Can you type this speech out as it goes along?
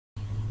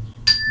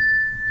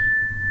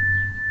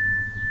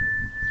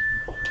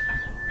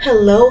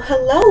Hello,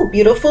 hello,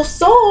 beautiful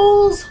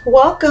souls.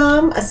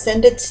 Welcome,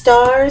 Ascended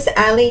Stars.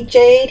 Ali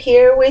Jayde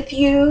here with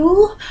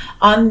you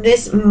on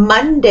this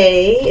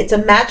Monday. It's a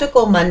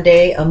magical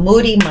Monday, a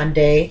moody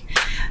Monday,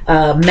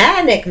 a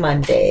manic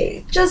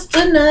Monday. Just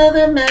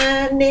another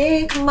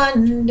manic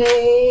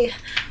Monday.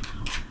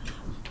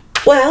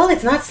 Well,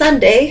 it's not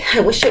Sunday.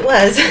 I wish it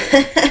was.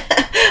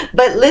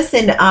 But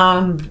listen,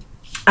 I'm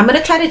going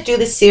to try to do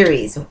this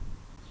series.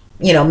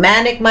 You know,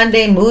 manic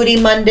Monday, moody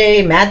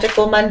Monday,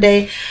 magical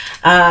Monday.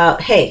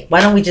 Hey, why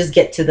don't we just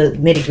get to the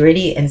nitty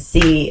gritty and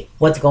see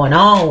what's going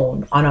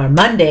on our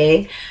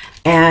Monday,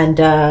 and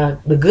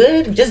the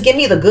good, just give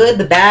me the good,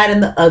 the bad,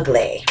 and the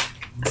ugly.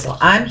 So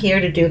I'm here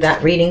to do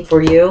that reading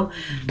for you,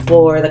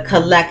 for the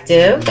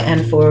collective,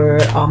 and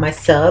for all my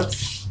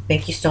subs.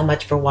 Thank you so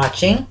much for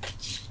watching.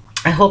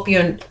 I hope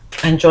you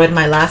enjoyed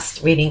my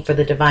last reading for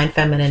the Divine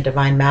Feminine,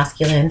 Divine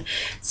Masculine.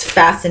 It's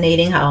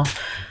fascinating how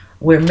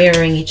we're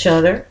mirroring each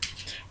other.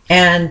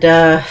 And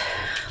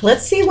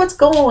let's see what's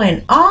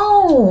going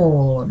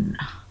on.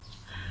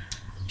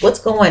 What's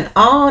going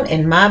on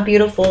in my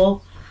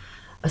beautiful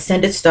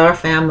Ascended Star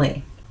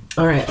family.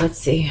 All right, let's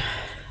see.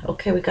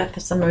 Okay, we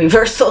got some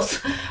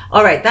reversals.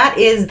 All right, that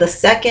is the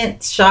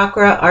second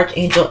chakra,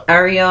 Archangel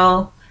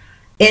Ariel,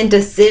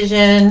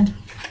 indecision.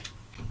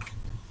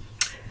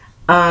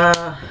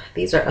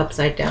 These are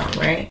upside down,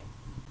 right?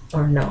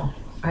 Or no?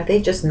 Are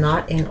they just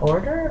not in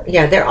order?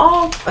 Yeah, they're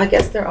all, I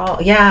guess they're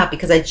all, yeah,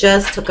 because I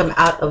just took them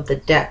out of the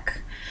deck.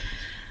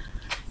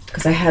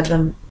 Because I had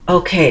them,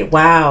 okay,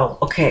 wow,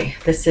 okay.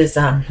 This is,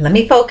 let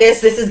me focus.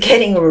 This is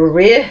getting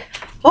real,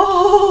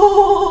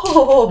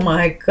 oh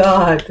my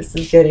God, this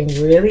is getting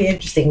really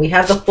interesting. We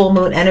have the full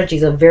moon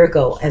energies of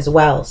Virgo as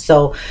well.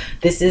 So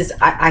this is,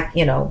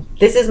 you know,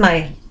 this is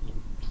my,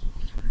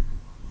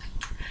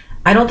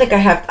 I don't think I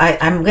have,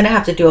 I'm going to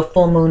have to do a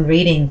full moon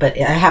reading, but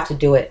I have to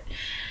do it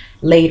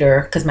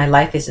later because my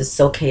life is just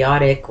so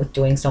chaotic with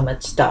doing so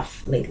much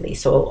stuff lately.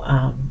 So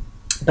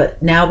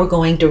but now we're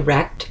going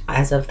direct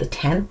as of the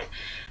 10th.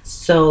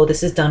 So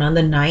this is done on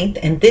the 9th,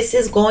 and this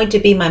is going to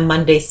be my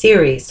Monday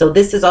series. So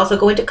this is also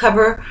going to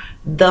cover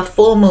the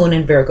full moon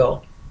in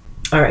Virgo.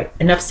 All right,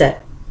 enough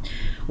said.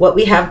 What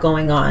we have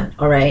going on,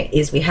 all right,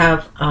 is we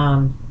have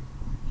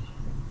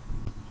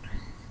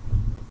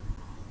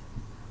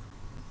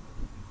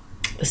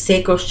the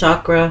sacral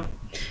chakra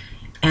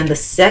and the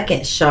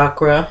second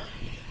chakra.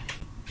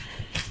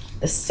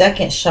 The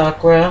second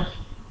chakra,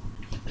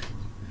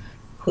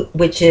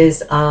 which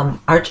is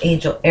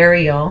Archangel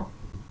Ariel.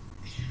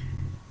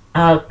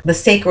 The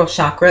sacral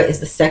chakra is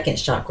the second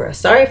chakra.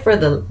 Sorry for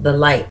the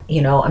light.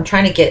 You know, I'm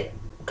trying to get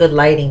good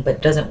lighting, but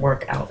it doesn't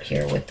work out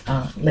here with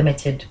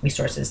limited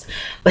resources.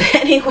 But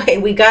anyway,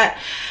 we got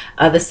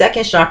the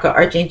second chakra,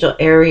 Archangel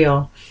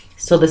Ariel.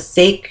 So the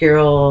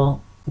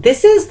sacral,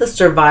 this is the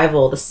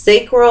survival. The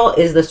sacral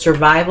is the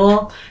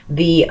survival,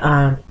 the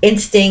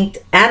instinct,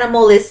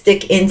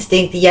 animalistic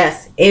instinct.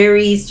 Yes,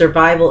 Aries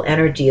survival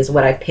energy is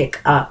what I pick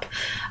up.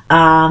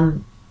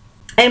 And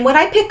what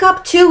I pick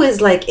up too is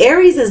like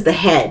Aries is the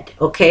head.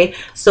 Okay,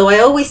 so I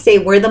always say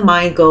where the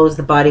mind goes,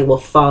 the body will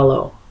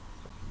follow.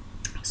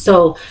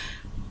 So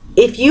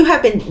if you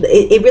have been,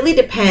 it really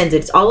depends.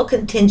 It's all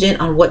contingent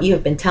on what you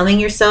have been telling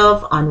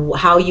yourself, on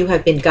how you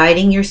have been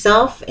guiding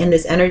yourself in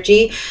this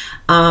energy.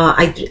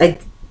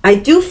 I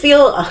do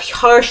feel a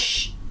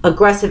harsh,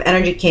 aggressive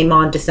energy came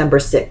on December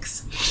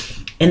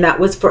 6th. And that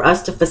was for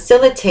us to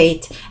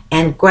facilitate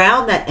and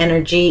ground that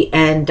energy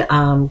and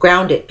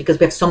ground it, because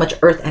we have so much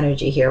earth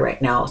energy here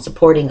right now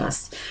supporting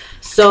us.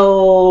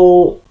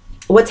 So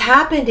what's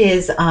happened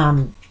is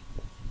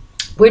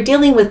we're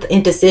dealing with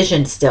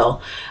indecision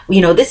still. You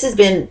know, this has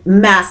been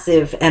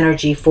massive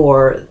energy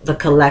for the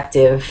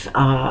collective,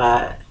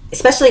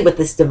 especially with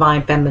this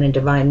divine feminine,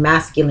 divine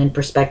masculine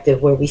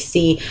perspective, where we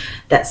see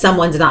that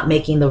someone's not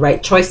making the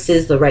right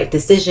choices, the right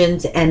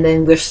decisions. And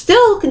then we're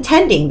still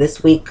contending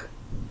this week,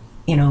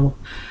 you know,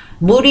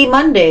 moody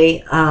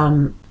Monday,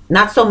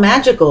 not so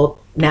magical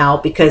now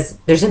because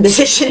there's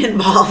indecision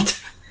involved.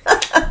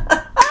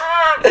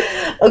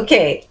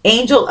 Okay,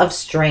 angel of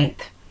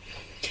strength.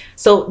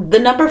 So the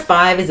number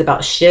 5 is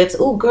about shifts.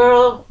 Oh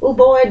girl, oh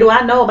boy, do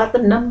I know about the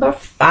number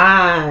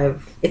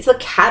 5. It's a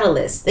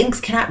catalyst. Things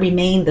cannot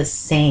remain the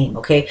same,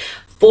 okay?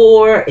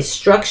 4 is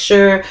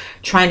structure,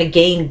 trying to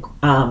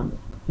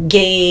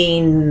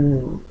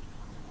gain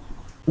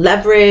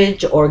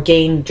leverage or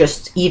gain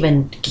just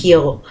even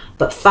keel.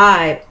 But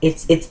 5,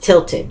 it's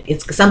tilted.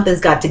 It's something's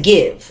got to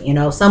give, you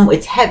know,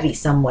 it's heavy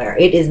somewhere.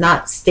 It is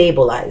not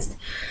stabilized.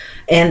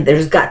 And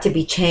there's got to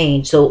be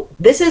change. So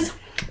this is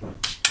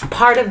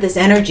part of this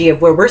energy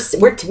of where we're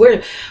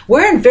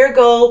in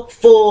Virgo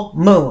full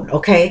moon.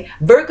 Okay,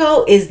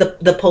 Virgo is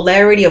the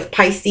polarity of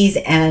Pisces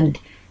and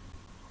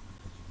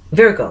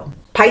Virgo.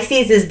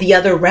 Pisces is the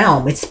other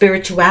realm. It's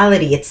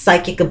spirituality. It's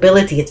psychic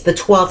ability. It's the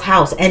 12th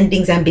house,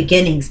 endings and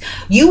beginnings.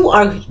 You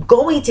are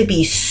going to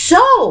be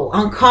so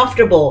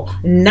uncomfortable.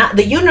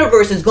 The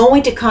universe is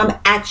going to come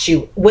at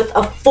you with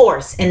a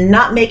force and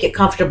not make it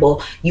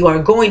comfortable. You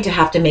are going to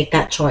have to make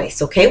that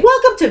choice. Okay.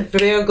 Welcome to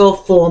Virgo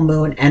full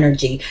moon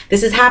energy.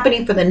 This is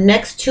happening for the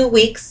next 2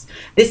 weeks.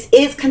 This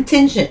is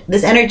contingent.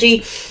 This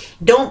energy,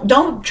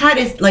 don't try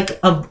to like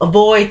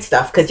avoid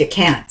stuff because you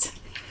can't.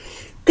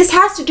 This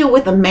has to do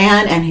with a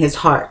man and his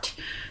heart.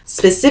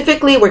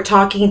 Specifically, we're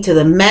talking to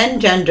the men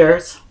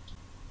genders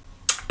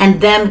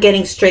and them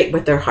getting straight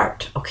with their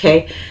heart,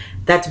 okay?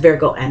 That's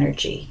Virgo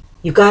energy.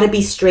 You got to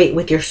be straight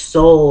with your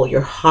soul,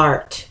 your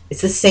heart.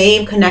 It's the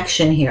same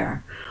connection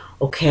here,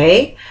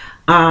 okay?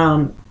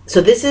 So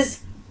this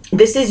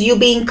is you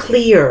being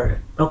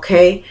clear,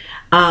 okay?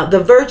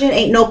 The virgin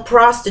ain't no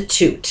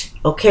prostitute,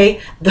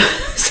 okay?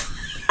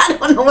 I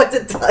don't know what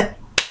to tell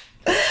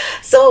you.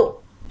 So,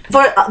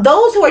 for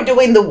those who are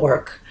doing the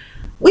work,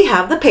 we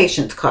have the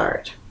patience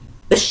card,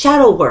 the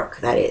shadow work,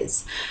 that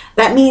is.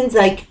 That means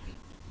like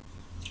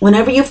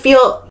whenever you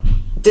feel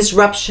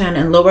disruption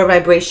and lower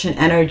vibration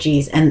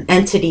energies and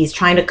entities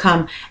trying to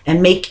come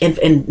and make and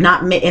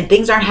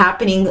things aren't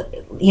happening,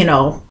 you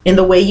know, in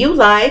the way you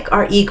like,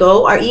 our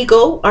ego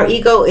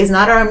is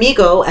not our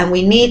amigo, and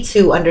we need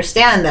to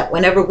understand that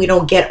whenever we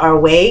don't get our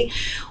way,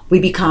 we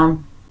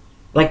become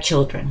like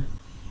children.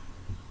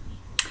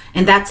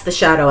 And that's the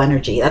shadow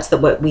energy. That's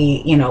what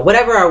we, you know,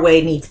 whatever our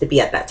way needs to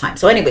be at that time.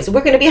 So anyways,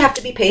 we're going to have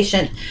to be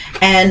patient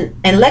and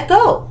let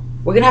go.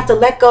 We're going to have to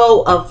let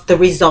go of the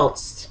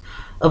results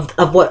of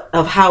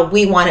how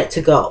we want it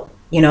to go.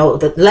 You know,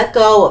 let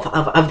go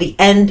of the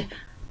end.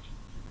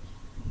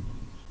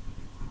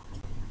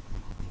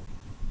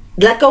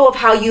 Let go of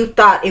how you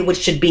thought it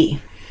should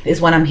be,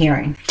 is what I'm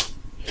hearing.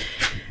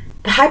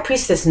 The high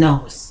priestess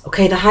knows.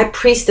 Okay, the high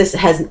priestess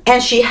has,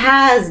 and she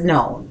has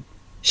known.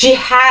 She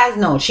has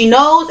known. She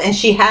knows and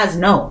she has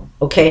known.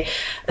 Okay.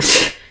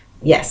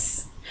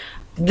 Yes.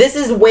 This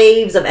is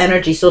waves of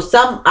energy. So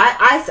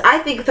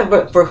I think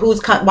for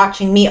who's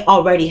watching me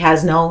already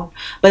has known,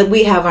 but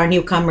we have our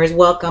newcomers.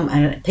 Welcome,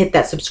 and hit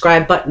that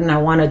subscribe button. I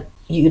want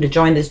you to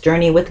join this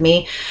journey with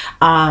me.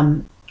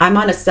 I'm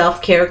on a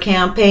self-care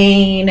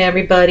campaign,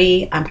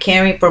 everybody. I'm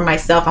caring for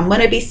myself. I'm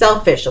going to be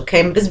selfish,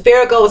 okay? This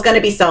Virgo is going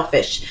to be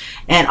selfish.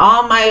 And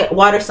all my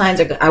water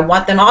signs, I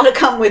want them all to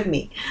come with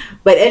me.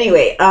 But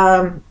anyway,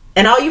 and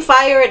all you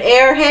fire and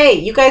air, hey,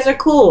 you guys are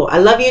cool. I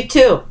love you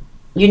too.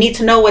 You need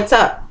to know what's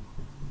up.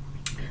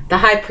 The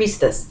high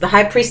priestess. The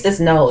high priestess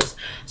knows.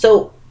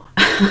 So,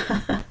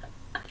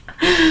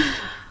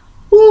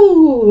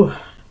 woo.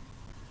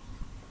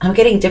 I'm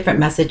getting different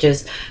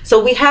messages.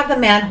 So we have the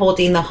man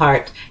holding the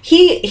heart.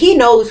 He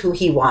knows who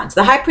he wants.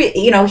 The high priest,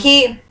 you know,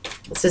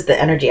 this is the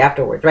energy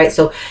afterwards, right?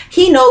 So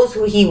he knows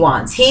who he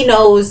wants. He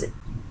knows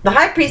the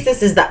high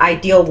priestess is the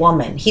ideal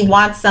woman. He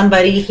wants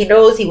somebody. He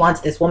knows he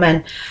wants this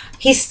woman.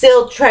 He's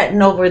still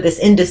treading over this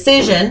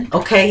indecision.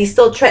 Okay. He's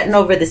still treading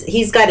over this.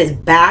 He's got his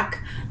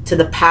back to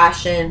the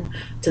passion,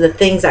 to the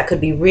things that could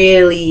be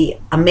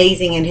really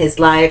amazing in his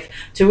life,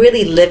 to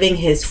really living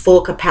his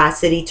full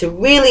capacity, to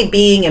really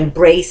being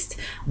embraced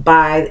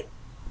by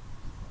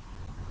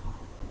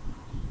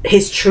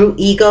his true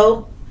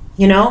ego,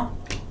 you know.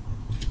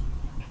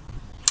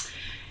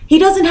 He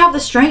doesn't have the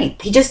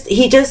strength.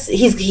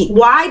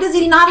 Why does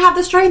he not have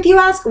the strength, you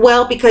ask?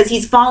 Well, because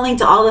he's falling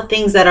to all the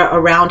things that are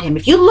around him.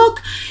 If you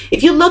look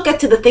at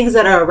the things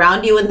that are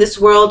around you in this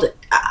world,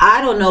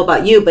 I don't know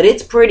about you, but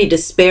it's pretty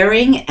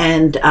despairing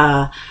and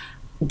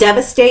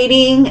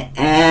devastating,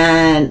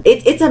 and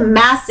it's a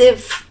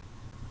massive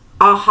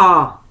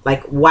aha,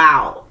 like,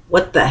 wow,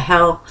 what the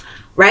hell,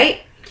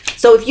 right?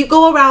 So if you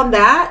go around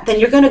that, then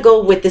you're going to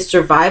go with this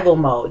survival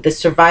mode, this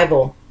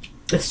survival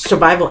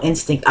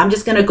instinct. I'm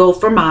just going to go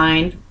for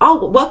mine.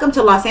 Oh, welcome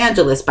to Los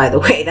Angeles, by the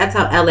way. That's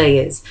how LA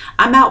is.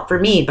 I'm out for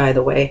me, by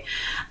the way.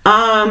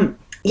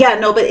 Yeah,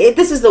 no, but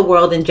this is the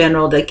world in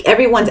general. Like,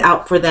 everyone's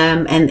out for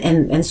them,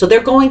 and so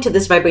they're going to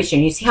this vibration.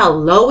 You see how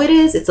low it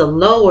is? It's a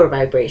lower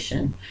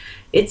vibration.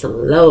 It's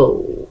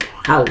low.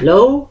 How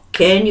low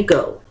can you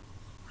go?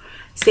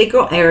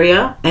 Sacral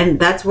area, and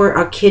that's where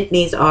our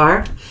kidneys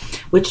are,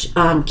 which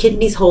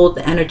kidneys hold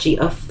the energy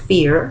of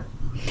fear,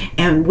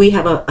 and we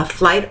have a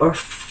flight or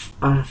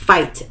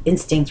fight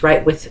instinct,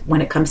 right, when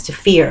it comes to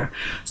fear.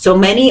 So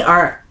many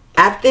are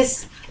at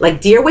this,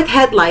 like deer with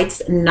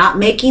headlights, not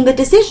making the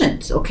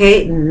decisions,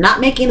 okay?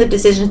 Not making the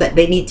decisions that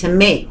they need to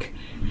make.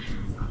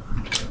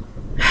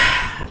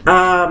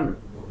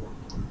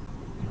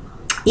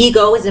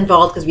 Ego is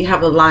involved because we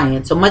have a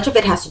lion. So much of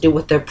it has to do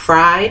with their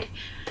pride.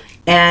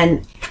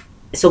 And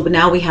so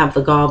now we have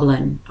the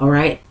goblin, all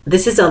right?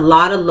 This is a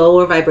lot of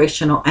lower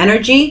vibrational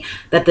energy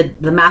that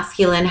the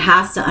masculine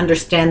has to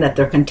understand that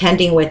they're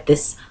contending with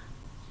this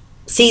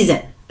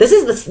season. This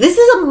is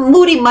a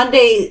Moody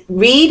Monday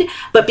read,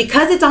 but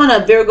because it's on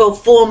a Virgo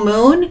full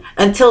moon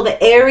until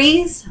the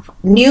Aries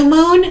new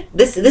moon,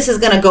 this is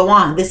going to go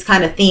on. This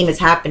kind of theme is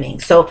happening.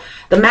 So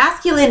the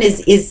masculine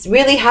is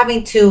really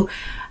having to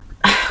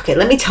okay,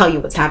 let me tell you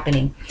what's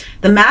happening.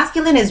 The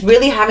masculine is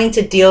really having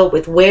to deal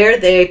with where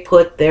they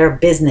put their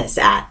business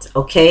at,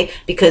 okay?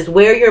 Because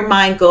where your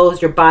mind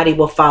goes, your body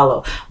will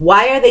follow.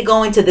 Why are they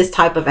going to this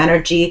type of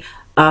energy,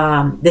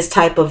 this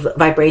type of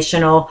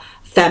vibrational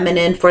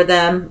feminine for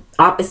them,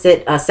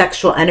 opposite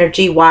sexual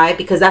energy? Why?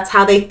 Because that's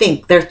how they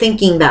think. They're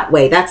thinking that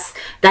way. That's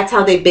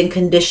how they've been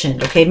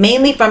conditioned, okay?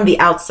 Mainly from the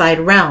outside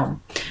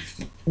realm.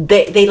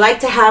 They like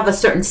to have a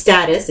certain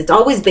status. It's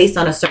always based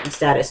on a certain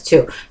status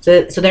too.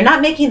 So they're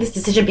not making this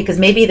decision because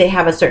maybe they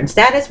have a certain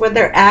status where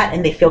they're at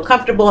and they feel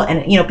comfortable,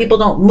 and you know, people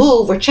don't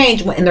move or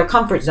change in their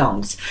comfort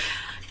zones.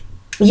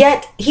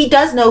 Yet he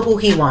does know who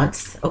he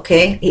wants,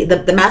 okay?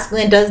 The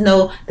masculine does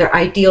know their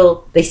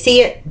ideal. They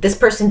see it. This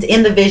person's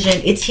in the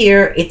vision. It's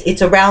here.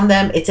 It's around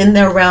them. It's in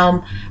their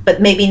realm,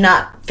 but maybe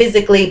not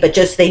physically, but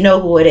just they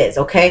know who it is,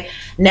 okay?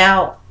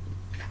 Now,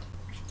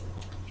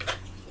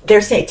 they're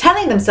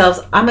telling themselves,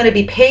 I'm going to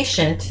be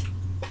patient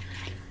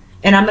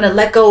and I'm going to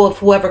let go of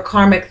whoever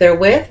karmic they're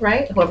with,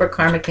 right? Whoever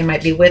karmic they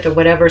might be with, or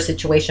whatever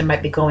situation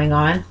might be going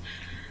on.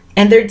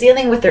 And they're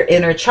dealing with their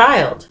inner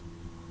child.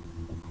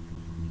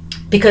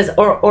 Because,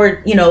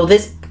 or you know,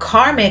 this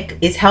karmic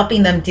is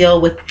helping them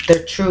deal with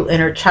their true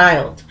inner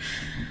child.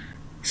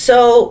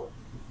 So,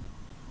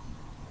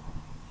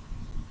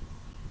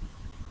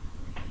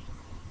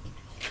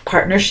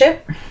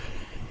 partnership.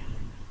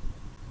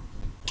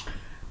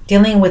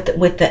 Dealing with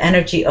the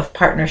energy of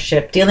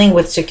partnership, dealing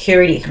with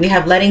security. We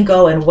have letting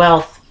go and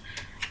wealth.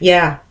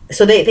 Yeah.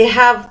 So they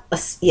have,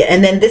 yeah,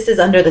 and then this is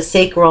under the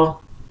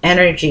sacral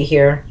energy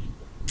here,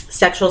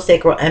 sexual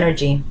sacral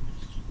energy.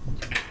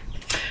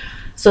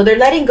 So they're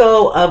letting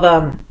go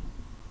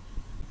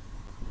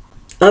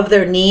of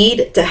their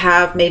need to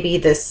have maybe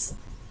this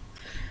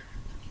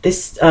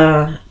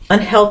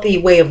unhealthy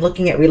way of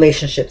looking at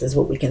relationships, is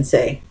what we can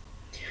say.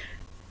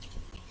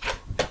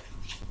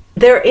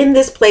 They're in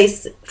this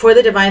place for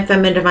the divine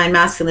feminine, divine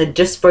masculine,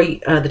 just for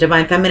the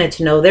divine feminine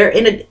to know they're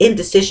in an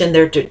indecision.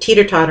 They're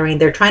teeter-tottering.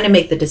 They're trying to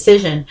make the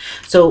decision.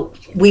 So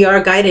we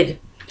are guided.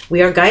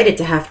 We are guided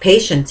to have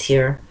patience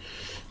here.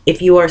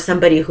 If you are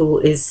somebody who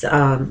is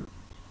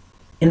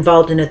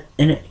involved in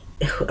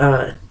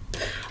a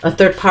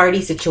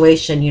third-party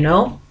situation, you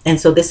know, and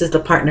so this is the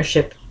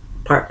partnership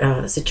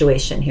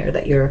situation here,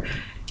 that you're,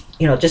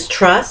 you know, just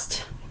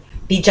trust,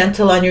 be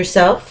gentle on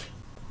yourself.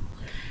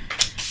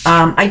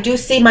 I do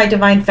see my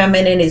divine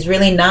feminine is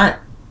really not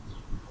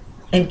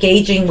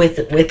engaging with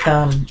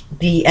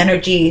the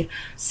energy,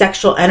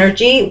 sexual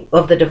energy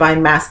of the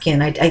divine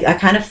masculine. I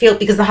kind of feel,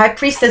 because the high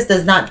priestess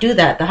does not do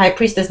that. The high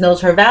priestess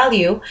knows her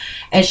value,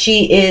 and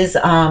she is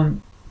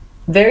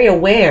very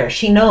aware.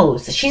 She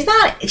knows she's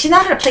not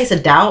in a place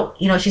of doubt.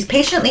 You know, she's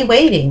patiently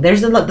waiting.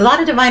 There's a lot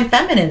of divine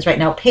feminines right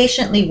now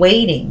patiently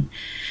waiting.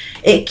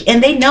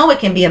 And they know it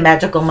can be a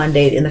magical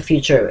Monday in the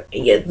future.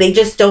 They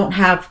just don't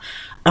have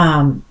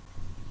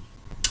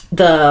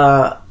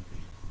the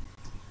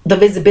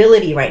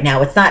visibility right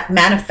now. It's not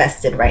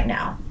manifested right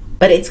now,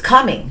 but it's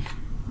coming.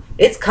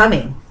 It's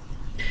coming,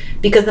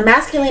 because the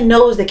masculine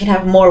knows they can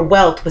have more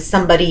wealth with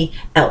somebody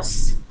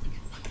else.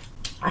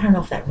 I don't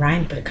know if that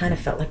rhymed, but it kind of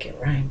felt like it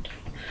rhymed.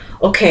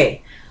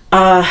 Okay,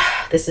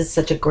 this is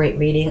such a great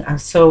reading. I'm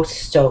so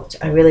stoked.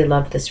 I really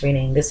love this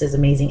reading. This is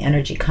amazing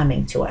energy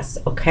coming to us.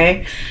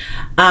 Okay,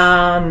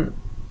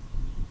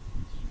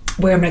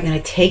 where am I going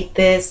to take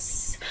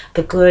this?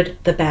 The good,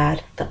 the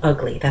bad, the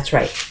ugly. That's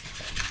right.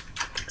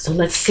 So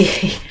let's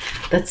see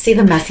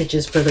the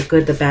messages for the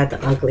good, the bad, the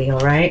ugly. All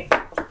right,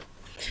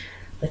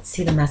 let's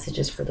see the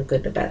messages for the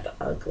good, the bad, the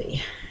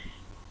ugly.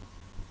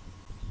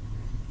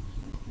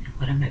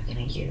 What am I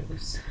going to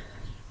use?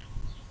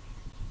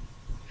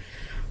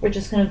 We're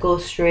just going to go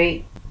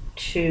straight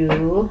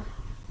to,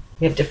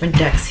 we have different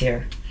decks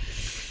here.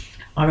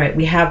 All right,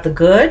 we have the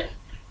good.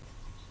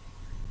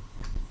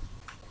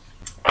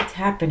 What's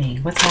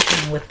happening? What's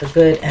happening with the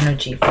good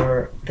energy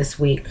for this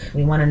week?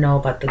 We want to know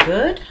about the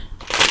good.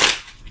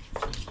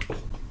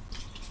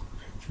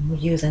 We'll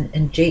use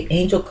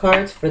angel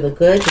cards for the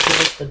good, to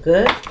give us the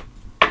good.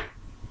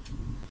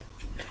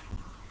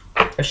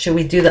 Or should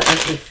we do the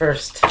ugly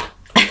first?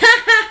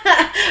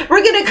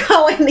 We're going to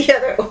go in the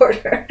other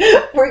order.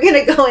 We're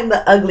going to go in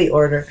the ugly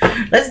order.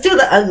 Let's do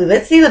the ugly.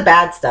 Let's see the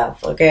bad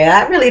stuff. Okay.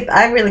 I'm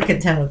really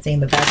content with seeing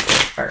the bad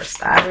stuff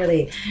first.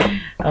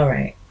 All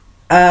right.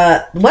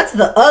 What's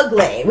the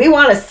ugly? We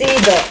want to see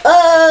the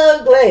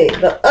ugly.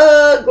 The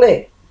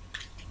ugly.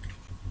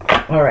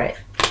 All right.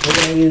 We're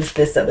going to use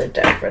this other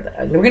deck for the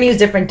ugly. We're going to use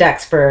different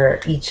decks for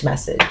each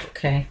message.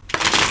 Okay.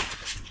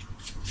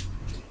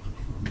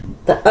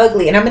 The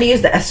ugly. And I'm going to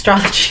use the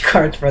astrology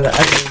cards for the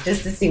ugly,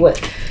 just to see what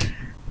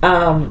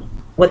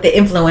the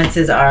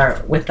influences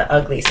are with the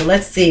ugly. So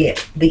let's see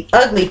the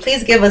ugly.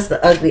 Please give us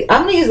the ugly.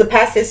 I'm going to use the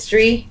past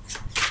history.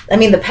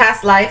 The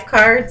past life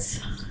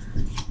cards.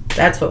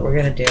 That's what we're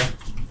going to do.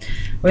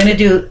 We're going to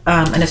do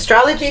an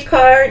astrology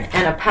card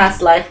and a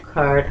past life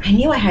card. I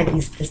knew I had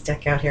this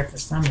deck out here for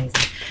some reason.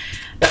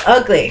 The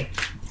ugly.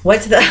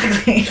 What's the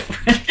ugly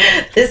for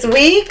this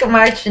week,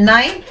 March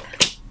 9th?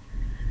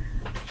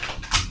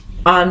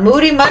 On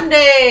Moody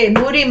Monday,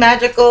 Moody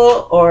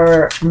Magical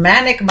or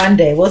Manic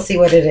Monday. We'll see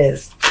what it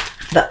is.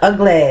 The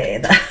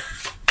ugly.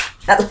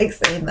 I like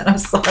saying that. I'm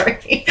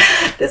sorry.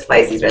 This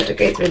Pisces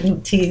retrograde's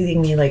been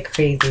teasing me like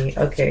crazy.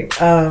 Okay.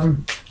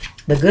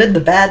 The good, the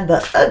bad,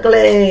 the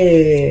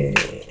ugly.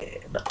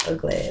 The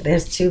ugly.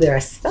 There's two there. I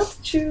spelled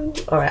two.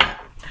 All right.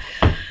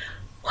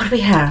 What do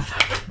we have?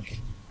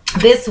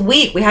 This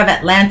week we have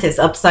Atlantis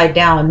upside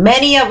down.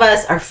 Many of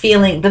us are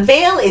feeling the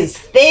veil is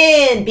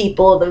thin,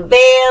 people. The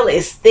veil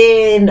is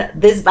thin.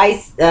 This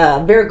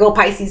Virgo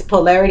Pisces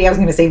polarity, I was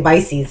going to say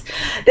Pisces.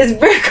 This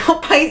Virgo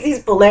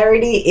Pisces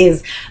polarity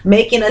is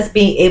making us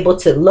be able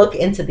to look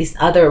into this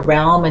other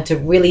realm and to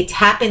really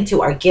tap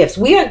into our gifts.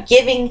 We're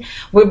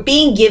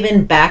being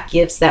given back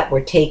gifts that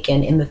were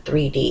taken in the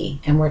 3D,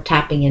 and we're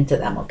tapping into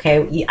them.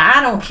 Okay,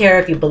 I don't care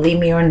if you believe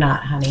me or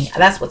not, honey.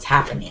 That's what's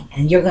happening,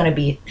 and you're going to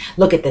be,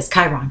 look at this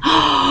Chiron.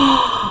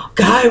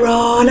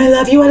 Chiron, I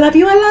love you, I love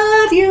you, I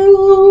love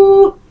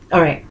you.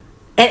 All right.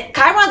 And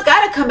Chiron's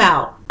got to come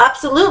out.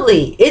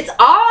 Absolutely. It's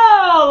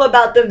all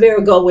about the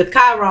Virgo with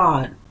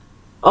Chiron.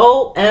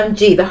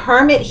 OMG. The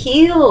Hermit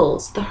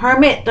heals. The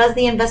Hermit does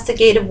the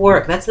investigative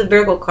work. That's the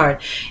Virgo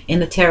card in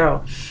the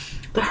tarot.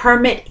 The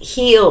Hermit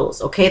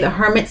heals. Okay. The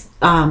Hermit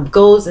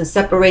goes and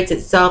separates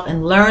itself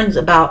and learns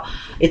about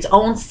its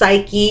own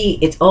psyche,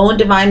 its own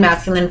divine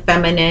masculine,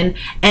 feminine,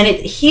 and it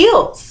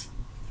heals.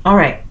 All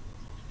right.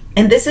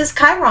 And this is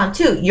Chiron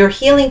too. Your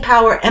healing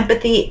power,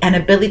 empathy, and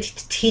ability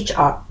to teach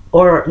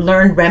or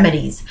learn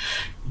remedies.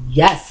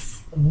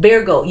 Yes,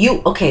 Virgo.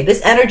 Okay?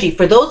 This energy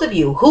for those of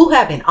you who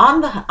have been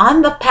on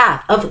the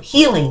path of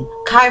healing,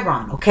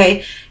 Chiron.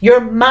 Okay, your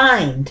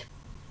mind,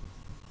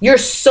 your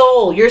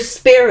soul, your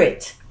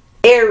spirit,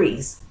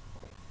 Aries,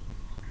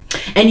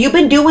 and you've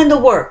been doing the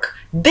work.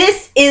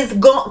 This is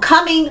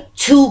coming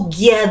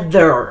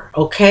together,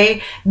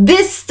 okay?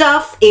 This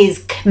stuff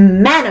is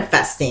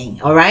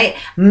manifesting, all right?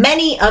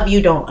 Many of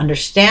you don't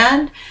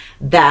understand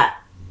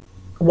that,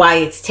 why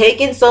it's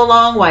taken so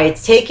long,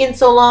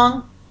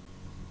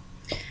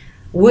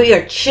 We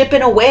are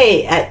chipping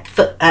away at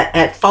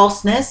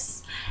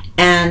falseness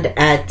and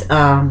at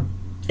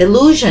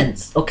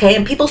illusions, okay?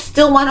 And people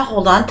still want to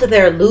hold on to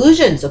their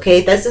illusions, okay?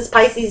 This is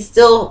Pisces,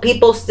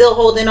 people still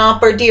holding on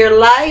for dear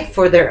life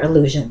for their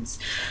illusions.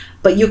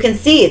 But you can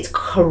see it's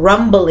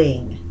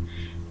crumbling.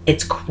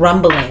 It's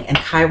crumbling. And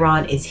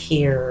Chiron is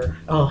here.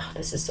 Oh,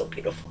 this is so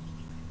beautiful.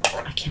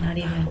 I cannot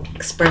even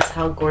express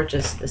how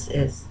gorgeous this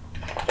is.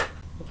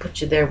 We'll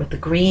put you there with the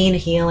green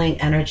healing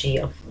energy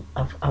of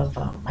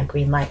my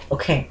green light.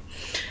 Okay.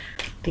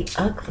 The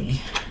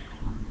ugly.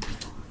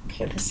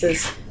 Okay, this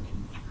is...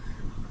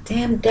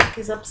 Damn deck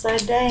is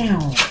upside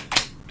down.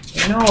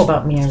 You know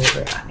about me and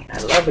reverse. I mean, I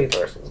love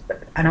reversals,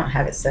 but I don't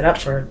have it set up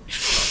for...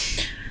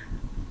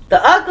 The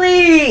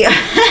ugly.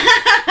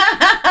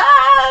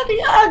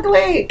 The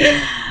ugly.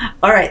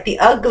 All right, the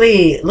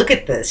ugly. Look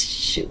at this.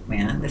 Shoot,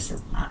 man, this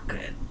is not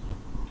good.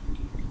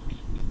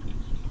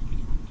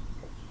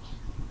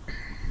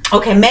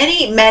 Okay,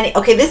 many.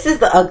 Okay, this is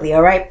the ugly.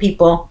 All right,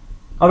 people.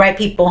 All right,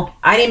 people.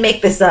 I didn't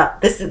make this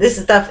up. This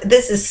is stuff.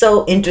 This is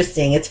so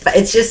interesting.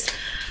 It's just.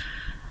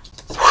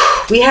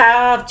 We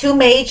have two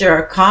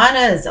major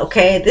arcanas,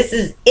 okay? This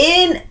is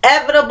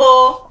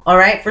inevitable, all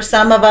right, for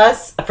some of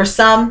us, for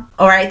some,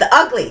 all right? The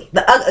ugly,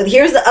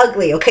 here's the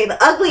ugly, okay? The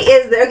ugly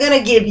is they're going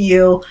to give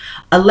you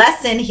a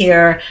lesson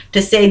here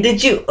to say,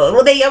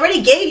 well, they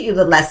already gave you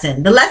the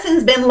lesson. The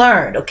lesson's been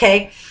learned,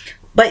 okay?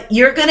 But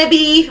you're going to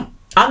be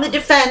on the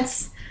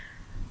defense,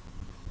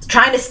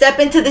 trying to step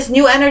into this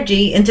new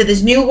energy, into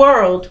this new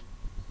world,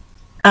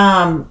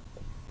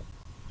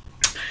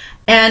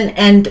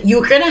 and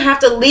you're going to have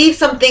to leave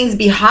some things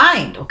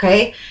behind,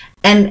 okay?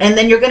 And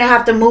then you're going to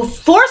have to move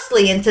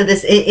forcefully into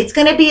this. It's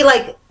going to be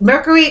like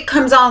Mercury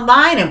comes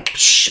online and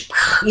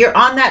you're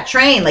on that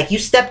train. Like you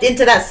stepped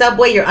into that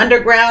subway, you're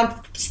underground,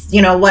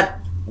 you know what,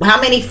 how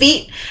many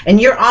feet?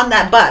 And you're on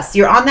that bus,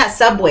 you're on that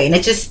subway, and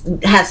it just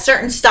has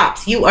certain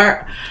stops. You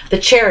are the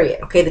chariot,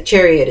 okay? The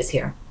chariot is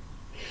here.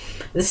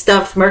 This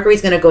stuff,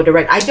 Mercury's going to go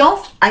direct.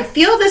 I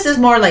feel this is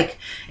more like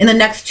in the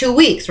next 2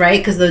 weeks, right?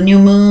 Because the new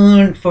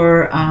moon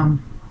for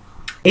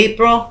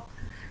April.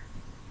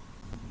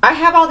 I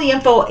have all the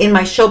info in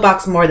my show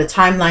box more, the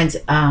timelines.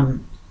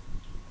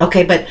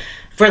 Okay, but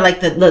for like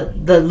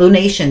the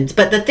lunations.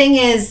 But the thing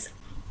is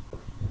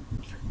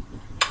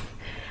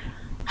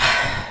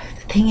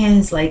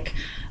like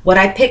what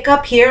I pick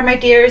up here, my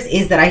dears,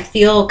 is that I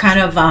feel kind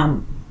of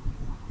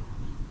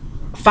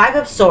Five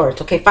of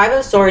Swords. Okay, Five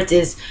of Swords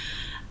is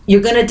you're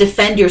going to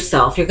defend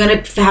yourself. You're going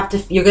to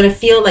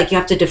feel like you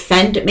have to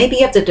defend. Maybe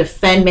you have to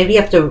defend. Maybe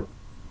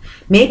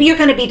you're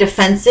going to be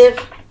defensive.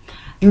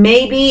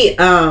 Maybe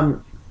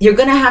you're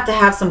going to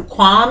have some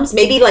qualms.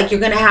 Maybe like you're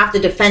going to have to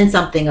defend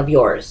something of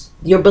yours.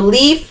 Your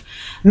belief.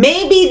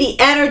 Maybe the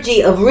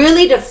energy of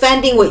really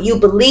defending what you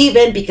believe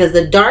in, because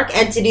the dark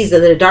entities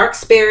of the dark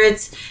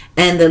spirits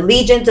and the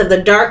legions of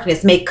the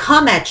darkness may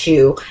come at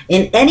you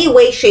in any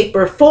way, shape,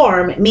 or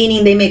form,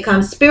 meaning they may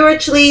come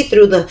spiritually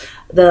through the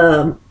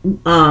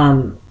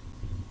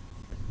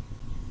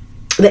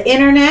the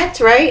internet,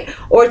 right?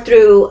 Or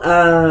through,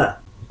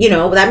 you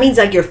know, that means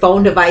like your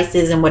phone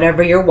devices and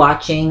whatever you're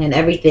watching and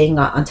everything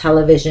on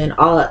television,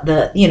 all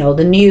the, you know,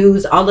 the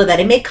news, all of that.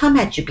 It may come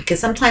at you because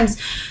sometimes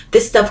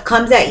this stuff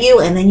comes at you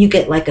and then you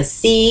get like a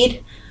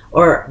seed,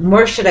 or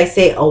more should I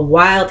say, a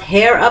wild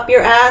hair up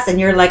your ass, and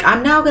you're like,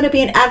 I'm now going to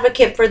be an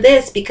advocate for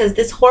this because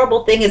this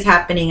horrible thing is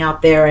happening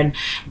out there. And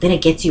then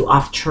it gets you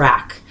off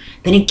track.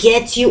 Then it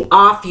gets you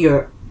off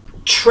your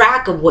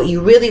track of what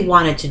you really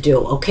wanted to do,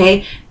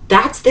 okay?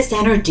 That's this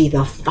energy,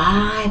 the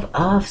Five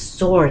of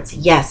Swords.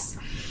 Yes.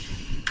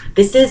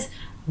 This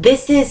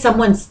is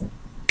someone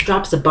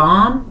drops a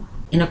bomb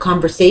in a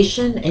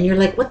conversation and you're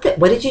like, what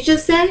did you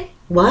just say?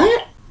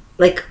 What?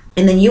 Like,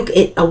 and then you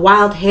get a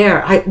wild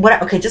hair.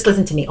 Okay, just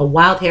listen to me. A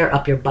wild hair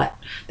up your butt.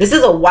 This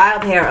is a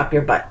wild hair up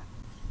your butt.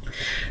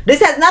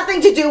 This has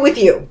nothing to do with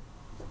you.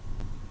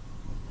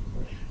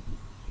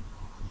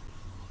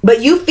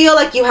 But you feel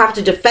like you have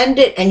to defend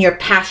it and you're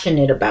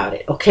passionate about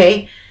it,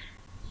 okay?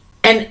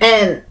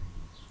 And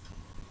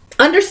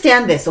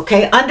understand this,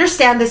 okay?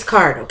 Understand this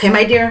card, okay,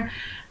 my dear?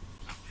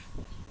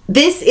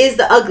 This is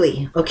the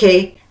ugly,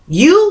 okay?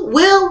 You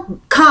will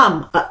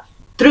come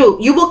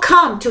you will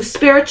come to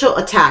spiritual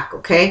attack,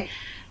 okay?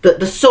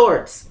 The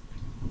swords.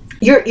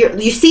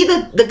 You see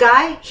the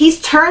guy?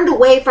 He's turned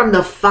away from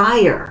the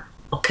fire,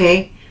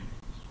 okay?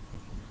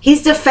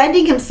 He's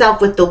defending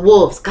himself with the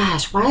wolves.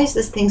 Gosh, why is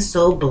this thing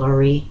so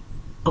blurry?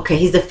 Okay,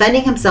 he's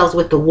defending himself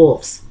with the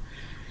wolves.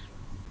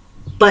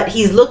 But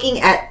he's looking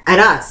at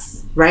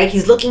us, right?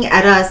 He's looking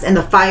at us and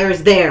the fire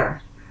is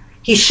there.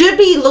 He should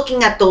be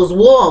looking at those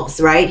wolves,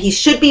 right? He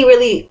should be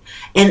really,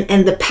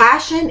 and the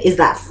passion is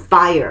that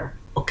fire,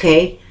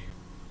 okay?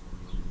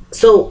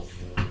 So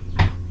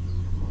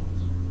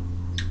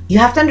you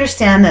have to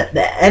understand that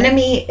the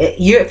enemy,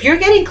 if you're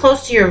getting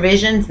close to your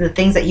visions and the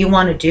things that you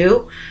want to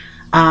do,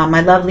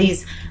 my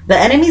lovelies, the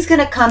enemy's going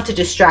to come to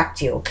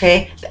distract you,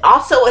 okay?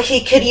 Also,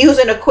 he could use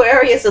an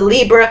Aquarius, a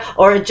Libra,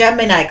 or a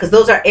Gemini, because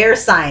those are air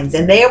signs,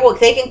 and they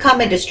can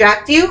come and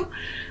distract you,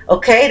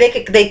 okay?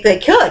 They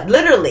could,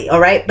 literally, all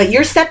right? But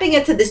you're stepping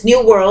into this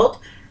new world,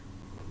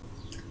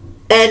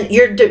 and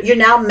you're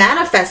now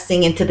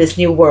manifesting into this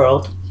new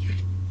world.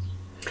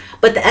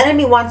 But the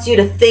enemy wants you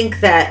to think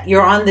that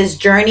you're on this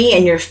journey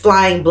and you're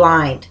flying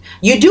blind.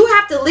 You do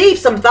have to leave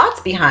some thoughts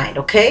behind,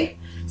 okay?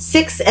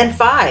 6 and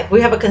 5, we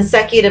have a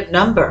consecutive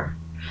number.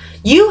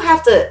 You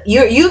have to,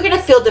 you're going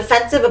to feel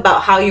defensive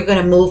about how you're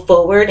going to move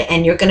forward,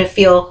 and you're going to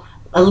feel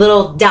a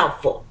little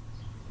doubtful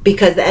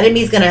because the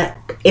enemy's going to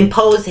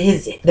impose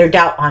their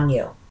doubt on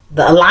you.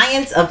 The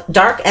alliance of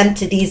dark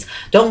entities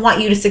don't want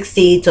you to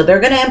succeed, so they're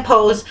going to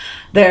impose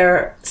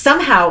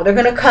somehow they're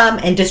going to come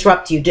and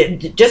disrupt you.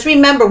 Just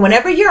remember,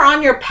 whenever you're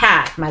on your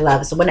path, my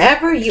love, so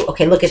whenever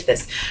okay, look at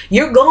this.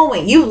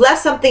 You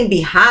left something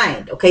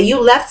behind, okay?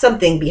 You left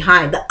something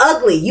behind. The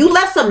ugly, you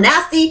left some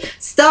nasty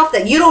stuff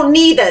that you don't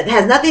need, that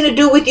has nothing to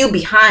do with you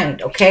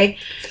behind, okay?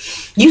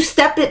 You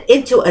step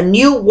into a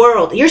new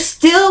world. You're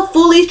still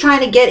fully trying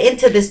to get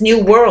into this new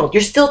world.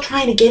 You're still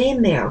trying to get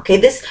in there, okay?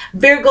 This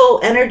Virgo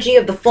energy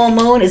of the full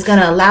moon is going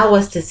to allow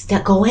us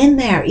to go in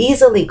there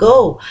easily.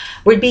 Go.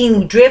 We're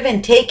being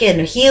driven,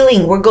 taken,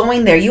 healing. We're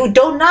going there. You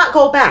do not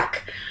go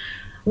back.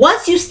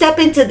 Once you step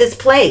into this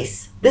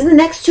place, this is the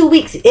next 2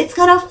 weeks, it's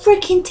going to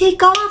freaking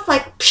take off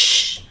like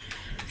psh,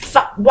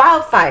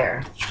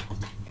 wildfire.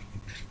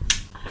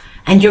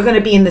 And you're going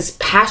to be in this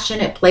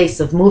passionate place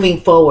of moving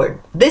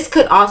forward. This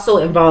could also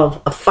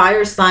involve a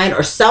fire sign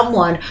or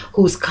someone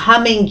who's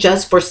coming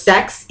just for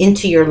sex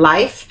into your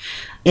life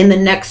in the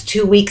next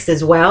 2 weeks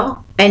as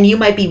well. And you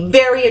might be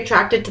very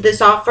attracted to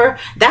this offer.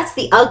 That's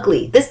the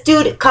ugly. This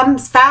dude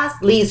comes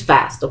fast, leaves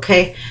fast,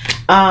 okay?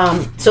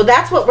 So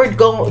that's what we're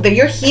going.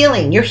 You're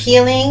healing. You're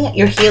healing.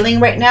 You're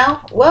healing right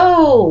now.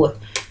 Whoa.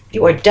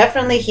 You are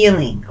definitely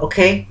healing,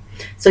 okay?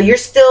 So you're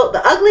still,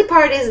 the ugly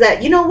part is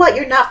that, you know what,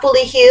 you're not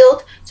fully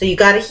healed. So you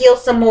got to heal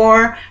some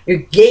more. You're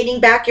gaining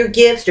back your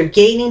gifts. You're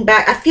gaining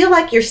back. I feel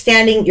like you're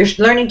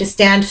learning to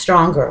stand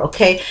stronger.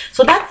 Okay.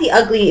 So that's the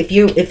ugly.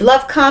 If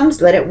love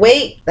comes, let it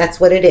wait. That's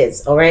what it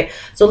is. All right.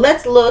 So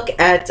let's look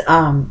at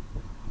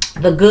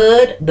the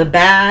good, the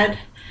bad.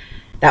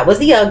 That was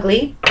the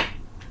ugly.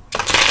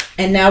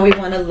 And now we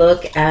want to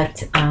look at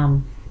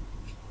the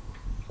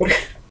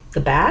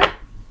bad.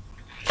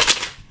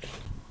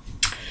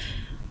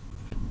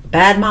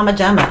 Bad Mama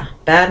Gemma.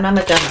 Bad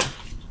Mama Gemma.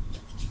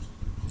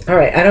 All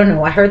right. I don't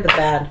know. I heard the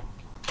bad.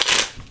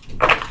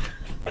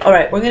 All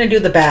right. We're going to do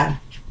the bad.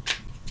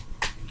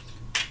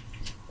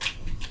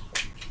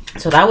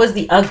 So that was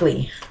the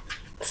ugly.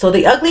 So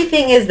the ugly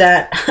thing is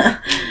that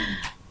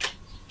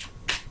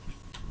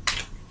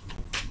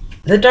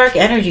the dark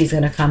energy is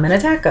going to come and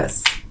attack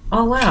us.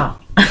 Oh, wow.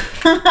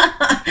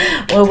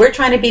 Well, we're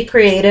trying to be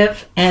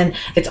creative. And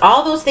it's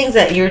all those things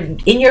that you're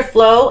in your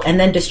flow and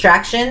then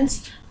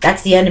distractions.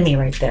 That's the enemy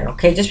right there,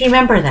 okay? Just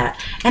remember that.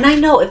 And I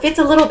know if it's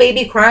a little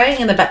baby crying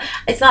in the back,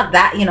 it's not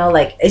that, you know,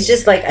 like, it's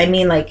just like, I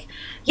mean, like,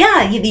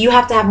 yeah, you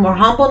have to have more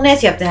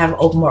humbleness. You have to have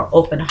more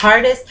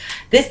open-heartedness.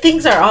 These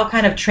things are all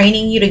kind of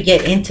training you to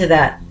get into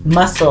that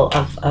muscle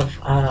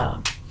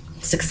of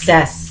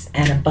success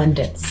and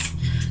abundance.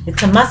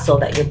 It's a muscle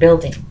that you're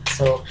building.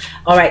 So,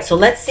 all right. So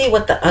let's see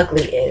what the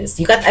ugly is.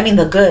 You got, I mean,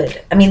 the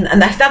good. I mean,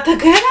 and that's not the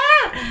good.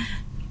 Ah!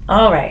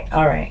 All right.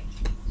 All right.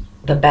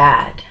 The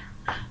bad.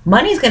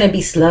 Money's going to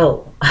be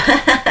slow.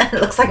 It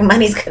looks like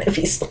money's going to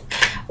be slow.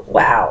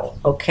 Wow.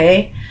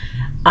 Okay.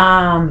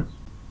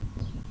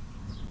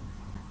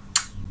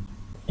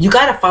 You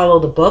got to follow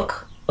the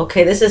book.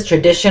 Okay, this is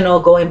traditional,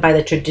 going by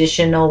the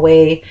traditional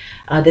way.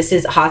 This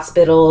is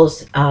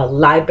hospitals,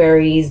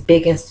 libraries,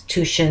 big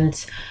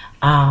institutions,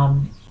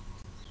 and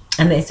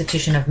the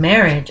institution of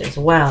marriage as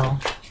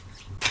well.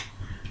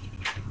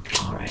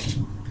 All right.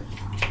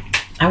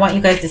 I want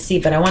you guys to see,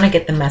 but I want to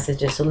get the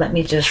messages. So let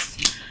me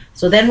just...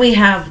 So then we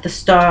have the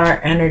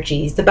star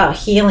energy. It's about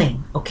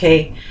healing,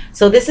 okay?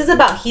 So this is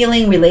about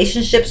healing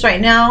relationships right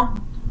now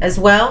as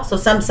well. So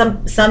the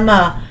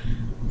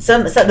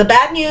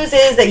bad news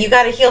is that you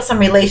got to heal some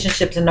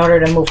relationships in order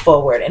to move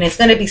forward, and it's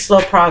going to be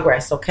slow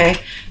progress. Okay,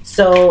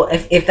 so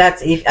if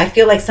I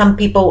feel like some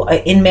people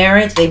in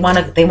marriage, they want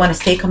to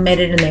stay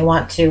committed, and they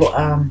want to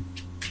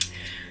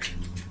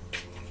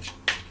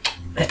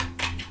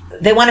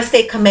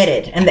stay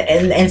committed,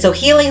 and so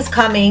healing's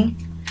coming,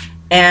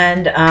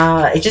 and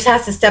it just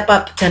has to step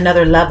up to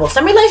another level.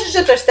 Some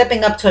relationships are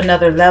stepping up to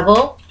another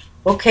level.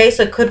 Okay,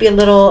 so it could be a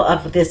little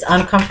of this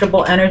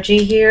uncomfortable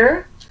energy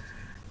here,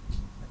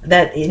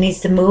 that it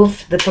needs to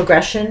move the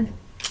progression.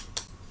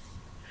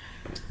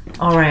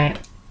 All right.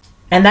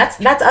 And that's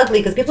ugly,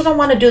 because people don't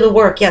want to do the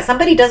work. Yeah,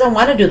 somebody doesn't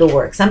want to do the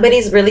work.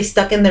 Somebody's really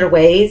stuck in their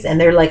ways,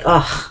 and they're like,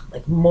 oh,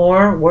 like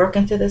more work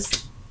into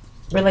this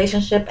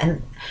relationship.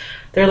 And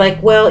they're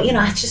like, well, you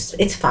know,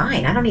 it's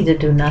fine. I don't need to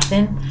do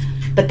nothing.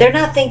 But they're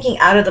not thinking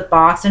out of the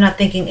box. They're not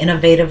thinking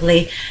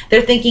innovatively.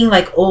 They're thinking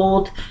like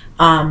old,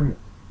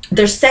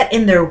 they're set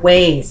in their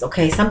ways.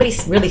 Okay,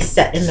 somebody's really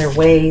set in their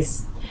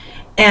ways.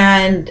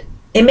 And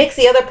it makes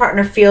the other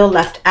partner feel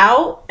left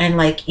out, and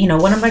like, you know,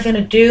 what am I going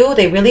to do?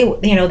 They really,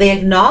 you know, they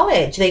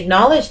acknowledge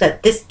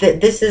that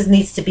this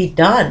needs to be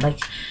done. Like,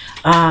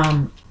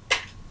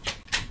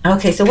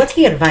 okay, so what's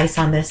the advice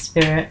on this,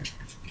 Spirit?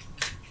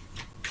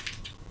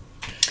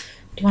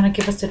 Do you want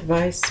to give us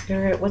advice,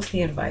 Spirit? What's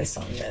the advice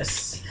on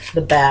this?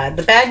 The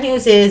bad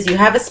news is you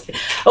have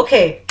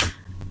okay.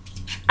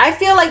 I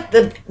feel like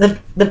the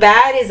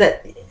bad is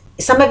that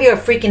some of you are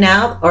freaking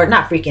out, or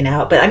not freaking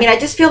out, but I mean, I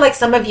just feel like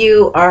some of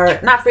you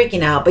are not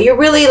freaking out, but you're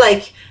really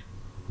like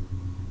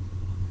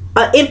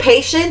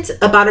impatient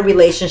about a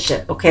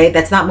relationship, okay,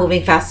 that's not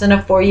moving fast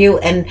enough for you.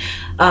 And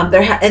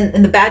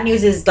and the bad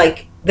news is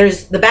like,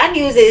 the bad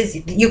news is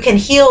you can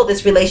heal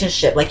this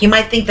relationship. Like, you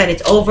might think that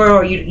it's over,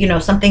 or you know,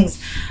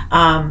 something's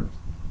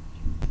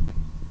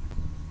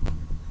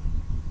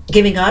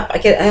giving up.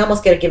 I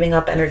almost get a giving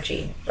up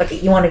energy. Like,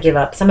 you want to give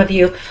up. Some of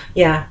you,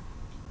 yeah.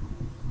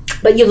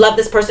 But you love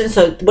this person,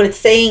 so what it's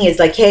saying is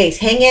like, hey,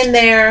 hang in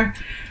there,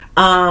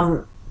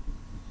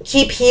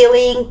 keep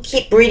healing,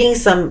 keep reading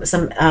some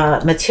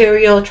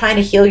material, trying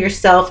to heal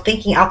yourself,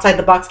 thinking outside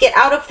the box. Get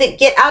out of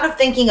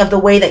thinking of the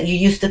way that you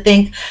used to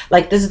think,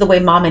 like this is the way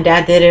mom and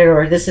dad did it,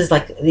 or this is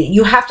like,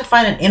 you have to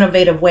find an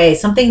innovative way,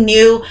 something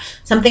new,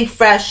 something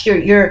fresh.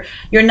 You're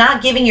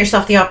not giving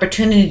yourself the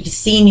opportunity to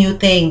see new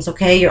things,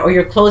 okay? Or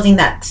you're closing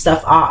that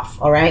stuff off.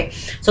 All right,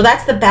 so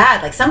that's the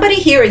bad. Like, somebody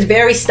here is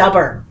very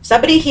stubborn.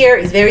 Somebody here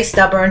is very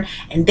stubborn,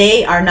 and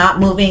they are not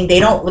moving.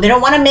 They don't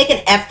want to make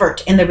an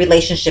effort in the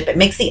relationship. It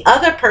makes the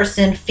other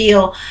person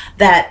feel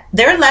that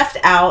they're left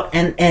out,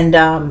 and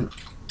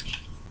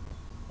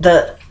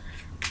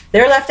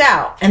they're left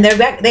out, and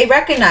they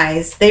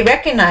recognize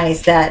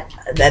that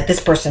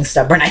this person's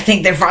stubborn. I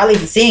think they're probably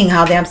seeing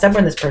how damn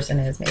stubborn this person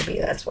is. Maybe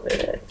that's what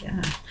it is.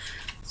 Yeah.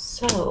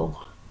 So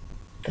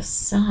the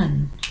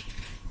sun,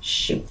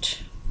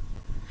 shoot,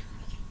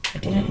 I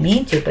didn't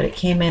mean to, but it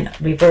came in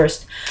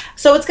reversed.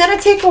 So it's gonna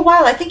take a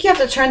while. I think you have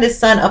to turn this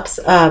sun up,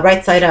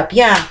 right side up.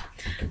 Yeah.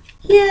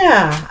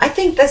 Yeah, I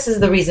think this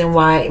is the reason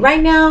why.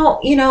 Right now,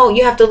 you know,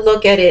 you have to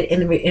look at it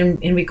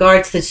in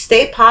regards to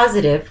stay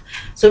positive.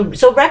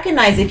 So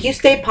recognize, if you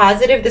stay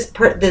positive,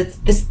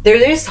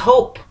 there is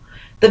hope.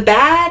 The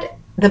bad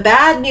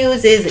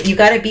news is that you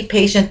got to be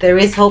patient. There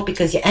is hope,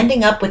 because you're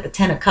ending up with the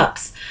 10 of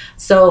Cups.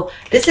 So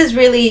this is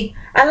really,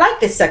 I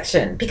like this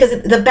section,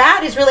 because the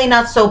bad is really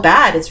not so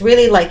bad. It's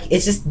really like,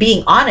 it's just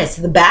being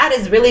honest. The bad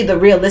is really the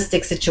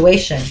realistic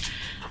situation.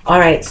 All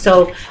right,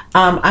 so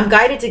I'm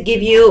guided to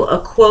give you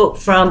a quote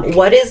from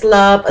What is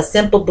Love? A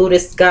Simple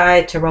Buddhist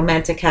Guide to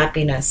Romantic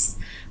Happiness,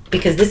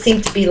 because this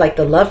seemed to be like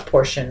the love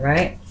portion,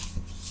 right?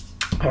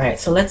 All right,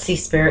 so let's see,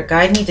 Spirit,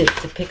 guide me to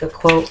pick a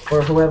quote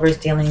for whoever's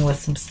dealing with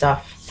some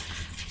stuff.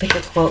 Pick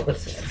a quote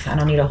with, I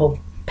don't need a whole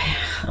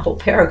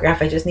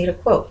paragraph, I just need a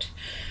quote.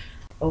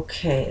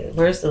 Okay,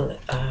 where's the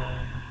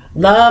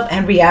love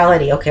and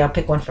reality? Okay, I'll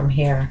pick one from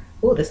here.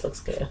 Ooh, this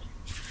looks good.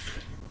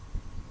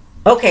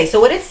 Okay, so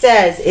what it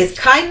says is,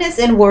 kindness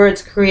in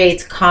words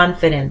creates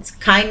confidence.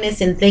 Kindness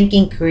in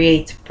thinking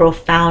creates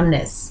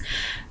profoundness.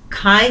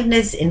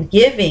 kindness in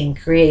giving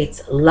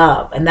creates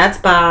love. And that's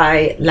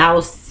by Lao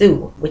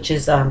Tzu, which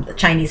is the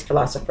Chinese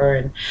philosopher,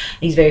 and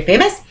he's very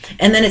famous.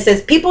 And then it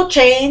says, people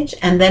change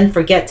and then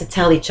forget to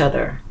tell each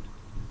other.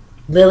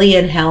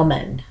 Lillian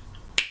Hellman.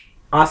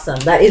 Awesome.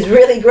 That is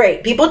really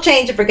great. People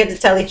change and forget to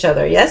tell each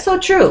other. Yeah, so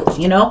true,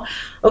 you know.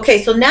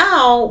 Okay, so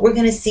now we're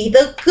going to see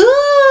the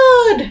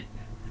good.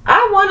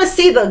 I want to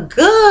see the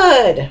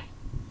good.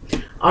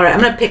 All right,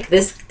 I'm going to pick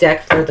this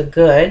deck for the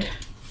good.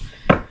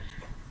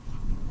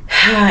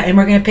 And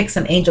we're going to pick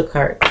some angel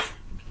cards.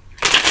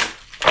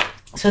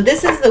 So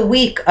this is the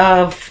week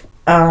of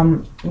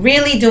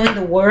really doing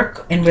the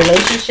work in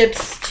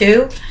relationships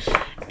too,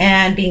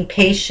 and being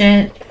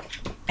patient,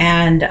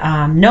 and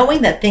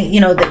knowing that thing,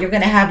 you know, that you're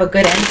going to have a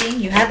good ending.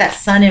 You had that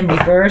Sun in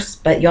reverse,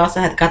 but you also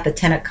have got the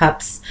Ten of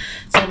Cups.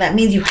 So that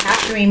means you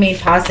have to remain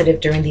positive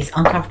during these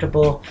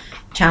uncomfortable,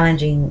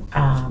 challenging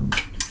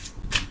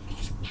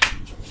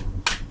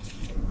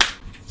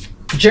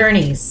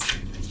journeys,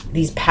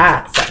 these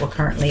paths that we're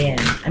currently in.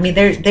 I mean,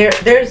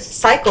 there's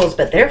cycles,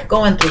 but they're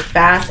going through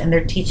fast, and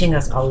they're teaching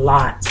us a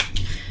lot.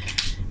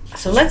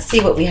 So let's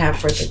see what we have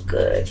for the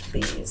good,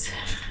 please.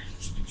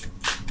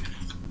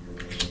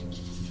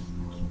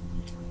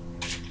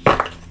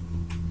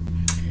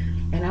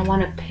 And I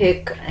want to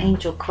pick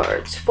angel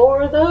cards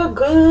for the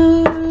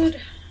good.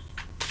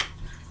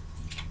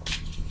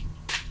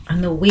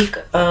 On the week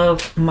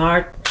of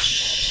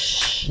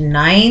March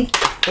 9th,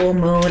 full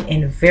moon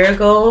in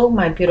Virgo,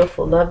 my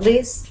beautiful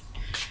lovelies.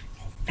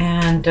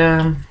 And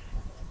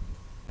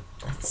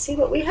let's see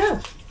what we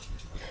have.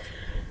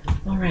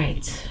 All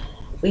right,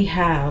 we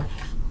have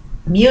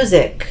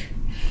music.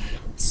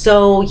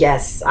 So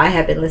yes, I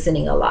have been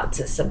listening a lot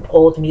to some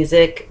old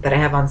music that I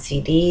have on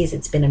CDs.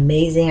 It's been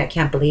amazing. I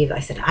can't believe I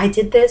said I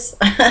did this.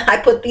 I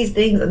put these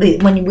things,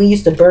 when we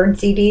used to burn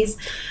CDs,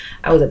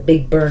 I was a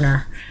big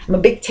burner. I'm a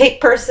big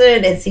tape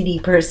person and CD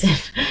person.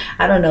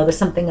 I don't know, there's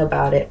something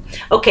about it.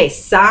 Okay,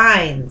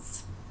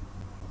 signs.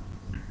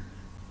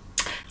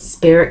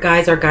 Spirit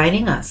guides are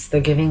guiding us. They're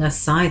giving us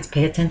signs.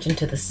 Pay attention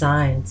to the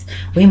signs.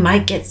 We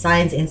might get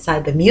signs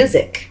inside the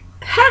music.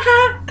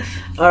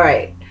 All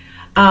right.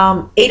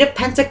 8 of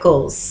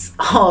Pentacles.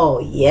 Oh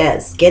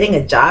yes, getting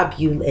a job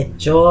you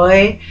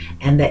enjoy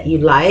and that you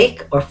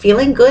like, or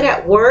feeling good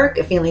at work,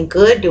 feeling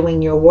good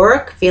doing your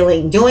work,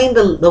 doing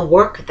the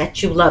work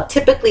that you love.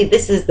 Typically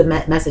this is the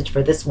message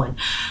for this one.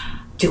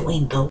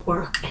 Doing the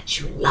work that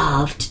you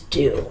love to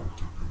do.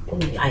 Ooh,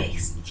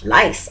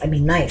 nice. I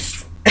mean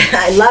nice.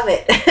 I love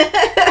it.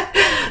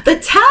 The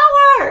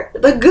Tower,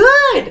 the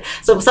good.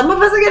 So some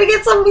of us are gonna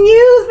get some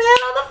news,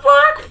 man, on the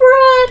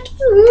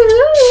forefront.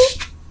 Ooh,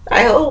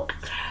 I hope.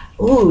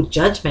 Ooh,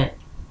 Judgment.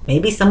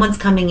 Maybe someone's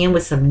coming in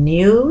with some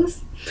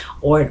news,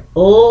 or an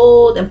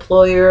old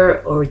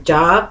employer or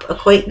job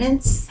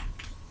acquaintance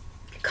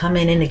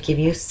coming in to give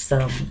you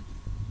some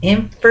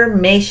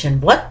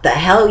information. What the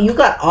hell? You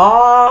got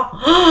all...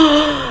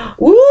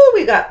 Ooh,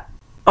 we got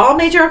all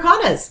major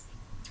arcanas.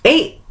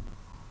 8.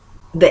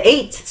 The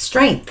 8,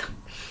 strength.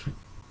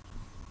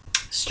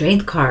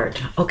 Strength card.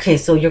 Okay,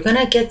 so you're going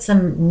to get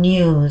some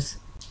news.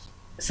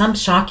 Some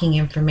shocking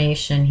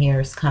information here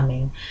is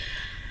coming.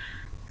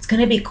 It's going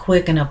to be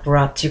quick and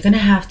abrupt. You're going to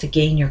have to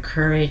gain your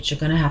courage. You're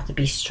going to have to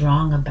be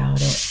strong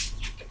about it.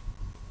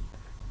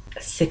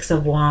 6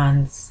 of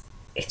Wands.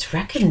 It's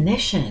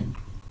recognition.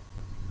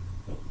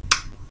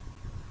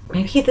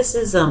 Maybe this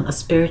is a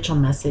spiritual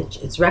message.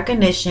 It's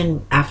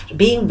recognition, after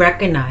being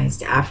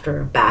recognized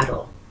after a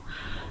battle.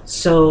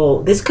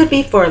 So this could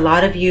be for a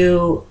lot of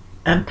you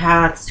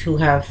empaths who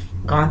have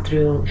gone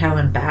through hell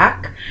and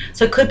back.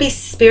 So it could be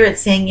spirit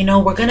saying, you know,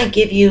 we're going to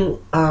give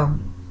you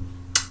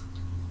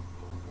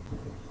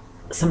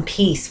some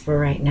peace for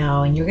right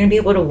now, and you're going to be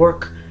able to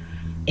work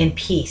in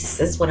peace.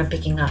 That's what I'm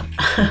picking up.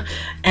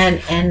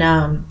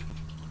 and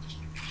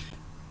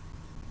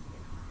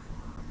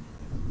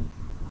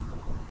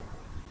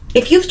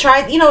if you've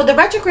tried, you know, the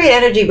retrograde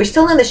energy, we're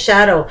still in the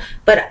shadow,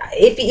 but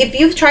if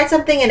you've tried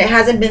something and it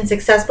hasn't been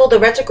successful, the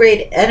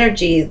retrograde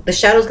energy, the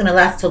shadow is going to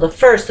last till the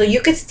 1st. So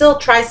you could still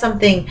try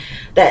something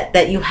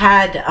that you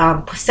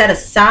had set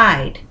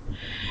aside,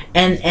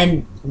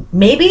 and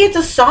maybe it's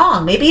a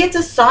song. Maybe it's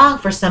a song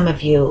for some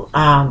of you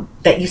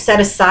that you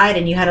set aside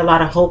and you had a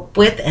lot of hope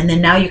with, and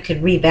then now you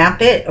could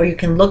revamp it, or you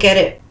can look at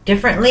it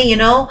differently, you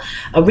know,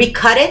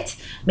 recut it.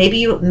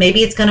 Maybe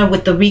it's gonna,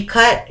 with the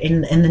recut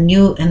in the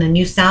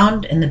new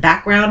sound in the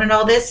background and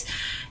all this,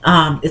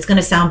 it's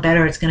gonna sound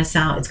better. It's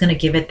gonna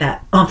give it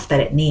that oomph that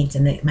it needs,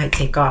 and it might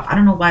take off. I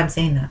don't know why I'm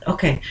saying that.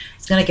 Okay,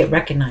 it's gonna get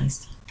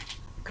recognized.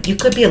 You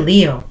could be a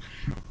Leo.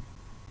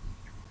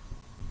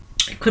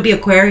 It could be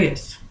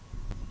Aquarius,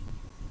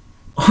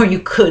 or you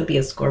could be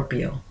a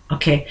Scorpio.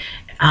 Okay,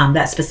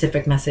 that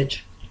specific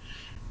message.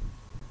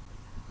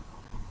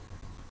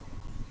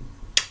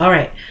 All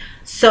right,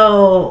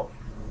 so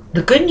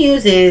the good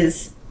news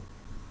is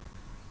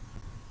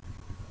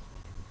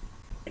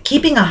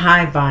keeping a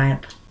high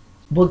vibe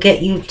will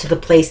get you to the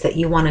place that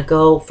you want to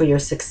go for your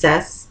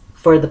success,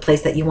 for the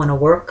place that you want to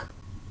work,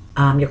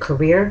 your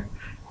career.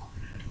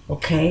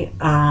 Okay.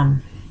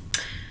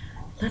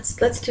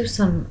 let's do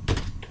some.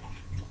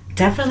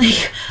 Definitely,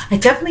 I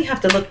definitely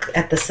have to look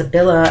at the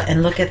Sibylla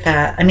and look at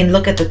that. I mean,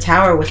 look at the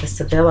Tower with the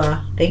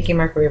Sibylla. Thank you,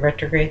 Mercury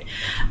retrograde.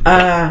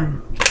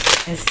 And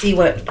see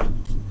what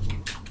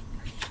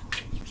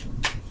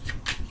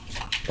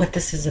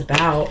this is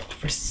about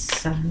for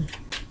some.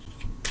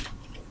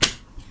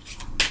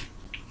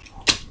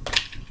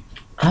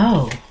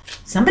 Oh,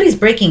 somebody's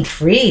breaking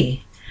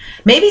free.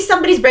 Maybe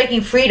somebody's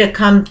breaking free to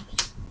come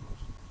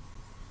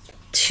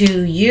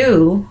to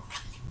you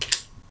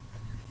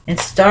and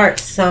start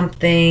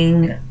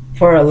something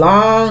for a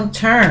long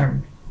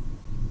term.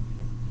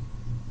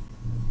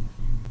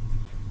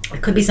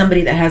 It could be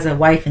somebody that has a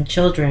wife and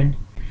children.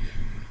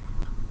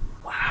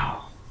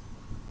 Wow.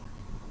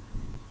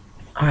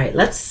 All right,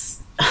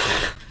 let's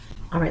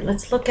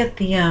look at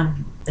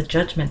the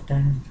Judgment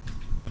then.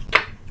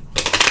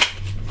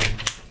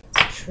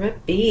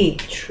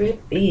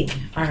 Trippy.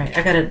 All right,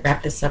 I gotta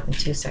wrap this up in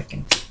 2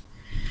 seconds.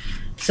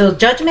 So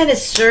Judgment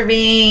is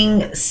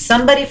serving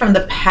somebody from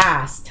the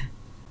past.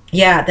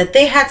 Yeah, that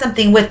they had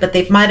something with, but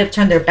they might have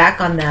turned their back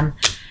on them.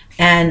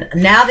 And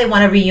now they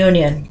want a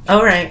reunion.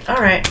 All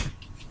right.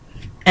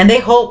 And they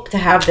hope to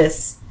have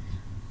this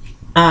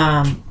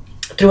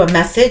through a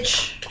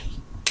message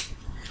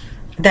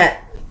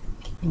that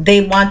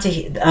they want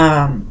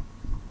to,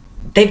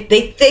 they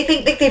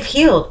think they've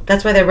healed.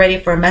 That's why they're ready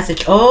for a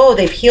message. Oh,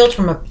 they've healed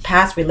from a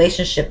past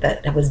relationship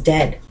that was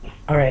dead.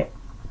 All right.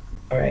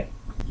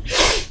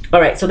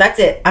 So that's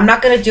it. I'm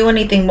not going to do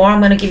anything more. I'm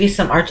going to give you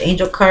some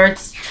Archangel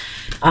cards.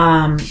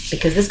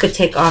 Because this could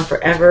take on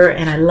forever,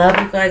 and I love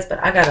you guys,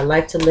 but I got a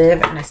life to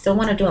live, and I still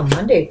want to do a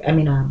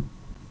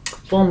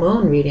full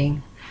moon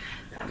reading.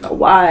 I don't know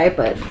why,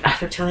 but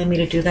they're telling me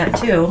to do that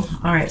too.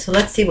 All right, so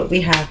let's see what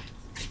we have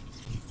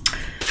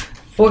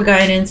for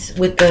guidance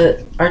with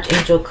the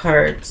Archangel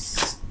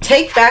cards.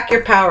 Take back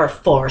your power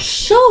for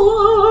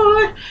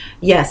sure.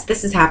 Yes,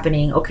 this is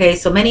happening. Okay,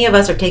 so many of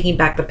us are taking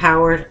back the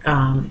power,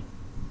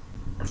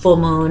 full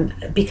moon,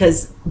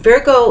 because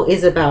Virgo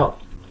is about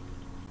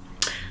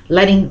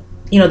letting,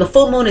 the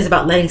full moon is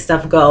about letting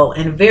stuff go,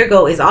 and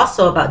Virgo is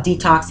also about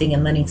detoxing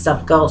and letting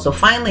stuff go. So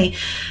finally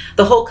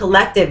the whole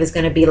collective is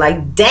going to be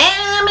like,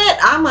 damn it,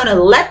 I'm going to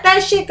let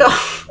that shit go.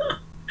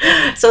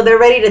 So they're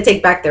ready to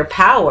take back their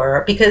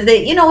power, because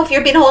they, if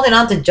you've been holding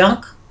on to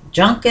junk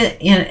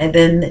and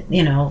then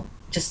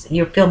just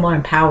you feel more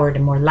empowered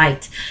and more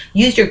light.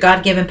 Use your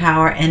God-given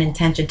power and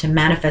intention to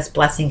manifest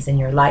blessings in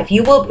your life.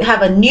 You will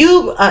have a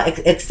new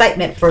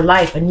excitement for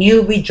life, a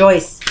new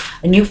rejoice,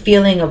 a new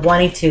feeling of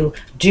wanting to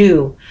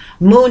do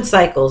moon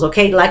cycles.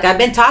 Okay, like I've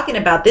been talking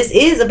about, this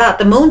is about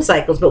the moon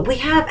cycles, but we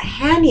have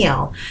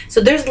Haniel.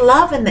 So there's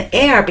love in the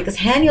air, because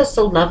Haniel's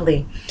so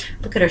lovely.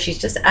 Look at her, she's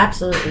just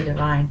absolutely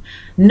divine.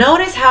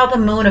 Notice how the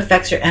moon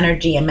affects your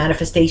energy and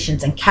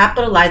manifestations, and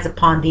capitalize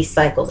upon these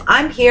cycles.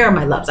 I'm here,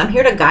 my loves. I'm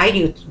here to guide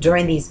you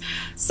during these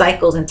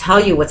cycles and tell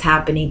you what's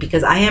happening,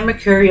 because I am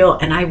mercurial,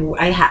 and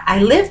I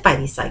live by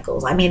these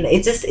cycles. I mean,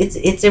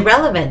 it's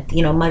irrelevant.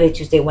 Monday,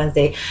 Tuesday,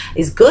 Wednesday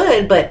is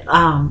good, but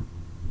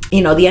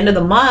the end of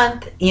the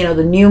month,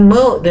 the new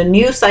moon, the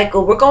new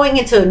cycle, we're going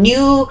into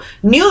new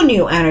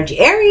energy.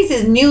 Aries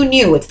is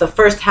new. It's the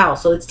first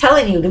house. So it's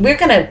telling you that we're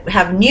going to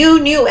have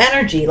new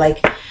energy.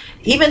 Like,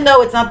 even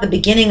though it's not the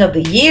beginning of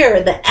the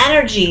year, the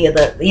energy,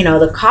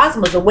 the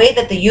cosmos, the way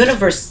that the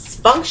universe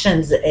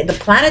functions, the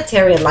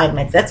planetary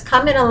alignments, that's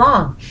coming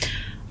along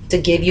to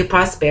give you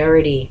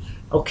prosperity.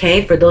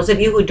 Okay. For those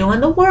of you who are doing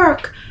the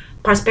work,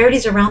 prosperity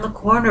is around the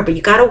corner, but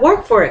you got to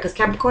work for it, because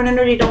Capricorn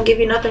energy don't give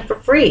you nothing for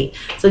free.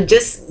 So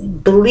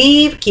just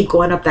believe, keep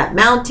going up that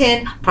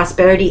mountain.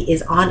 Prosperity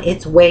is on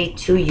its way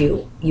to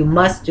you. You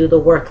must do the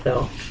work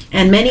though.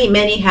 And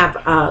many have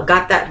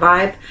got that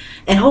vibe.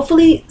 And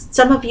hopefully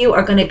some of you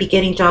are going to be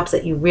getting jobs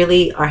that you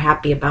really are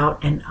happy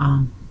about, and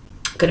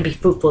going to be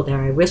fruitful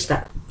there. I wish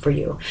that for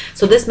you.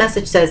 So this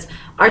message says,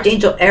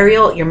 Archangel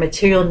Ariel, your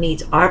material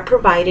needs are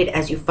provided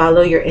as you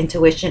follow your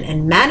intuition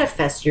and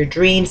manifest your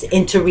dreams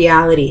into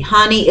reality.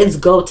 Honey, it's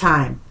go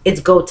time. It's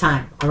go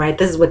time. All right.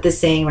 This is what this is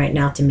saying right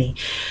now to me.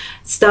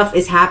 Stuff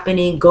is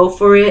happening. Go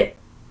for it.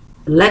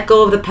 Let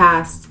go of the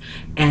past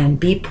and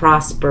be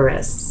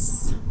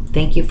prosperous.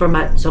 Thank you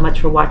so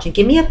much for watching.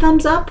 Give me a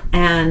thumbs up,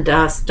 and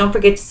don't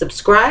forget to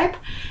subscribe,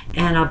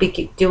 and I'll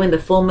be doing the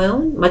full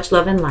moon. Much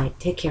love and light.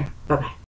 Take care. Bye-bye.